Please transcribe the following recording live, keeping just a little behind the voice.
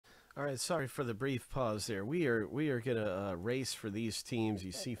All right, sorry for the brief pause there. We are gonna race for these teams.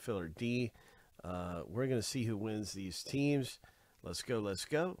 You see filler D. We're gonna see who wins these teams. Let's go. Let's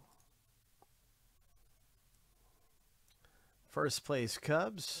go. First place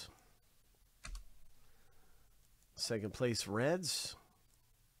Cubs. Second place Reds.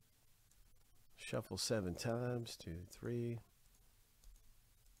 Shuffle 7 times. 2, 3.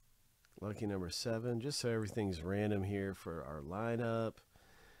 Lucky number 7. Just so everything's random here for our lineup.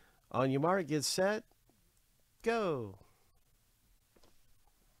 On your mark, get set, go.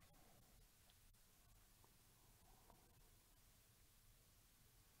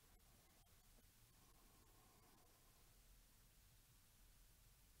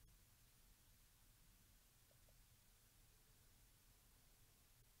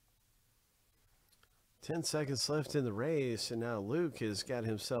 Ten seconds left in the race, and now Luke has got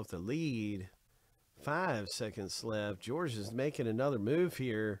himself the lead. 5 seconds left. George is making another move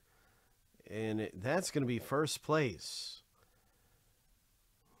here. And that's going to be first place.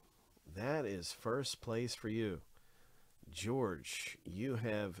 That is first place for you. George, you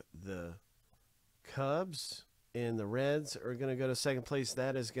have the Cubs, and the Reds are going to go to second place.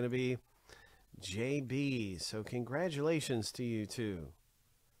 That is going to be JB. So congratulations to you two.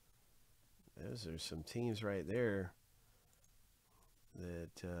 Those are some teams right there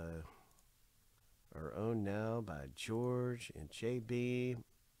that are owned now by George and JB.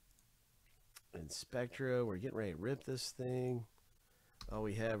 And Spectra, we're getting ready to rip this thing. All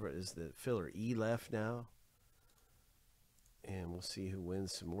we have is the filler E left now. And we'll see who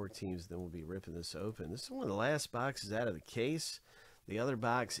wins some more teams. Then we'll be ripping this open. This is one of the last boxes out of the case. The other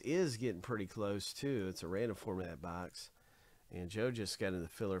box is getting pretty close too. It's a random format box. And Joe just got in the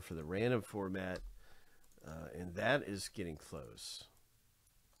filler for the random format. And that is getting close.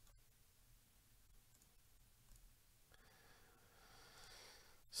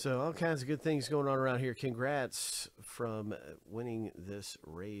 So all kinds of good things going on around here. Congrats from winning this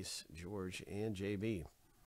race, George and JB.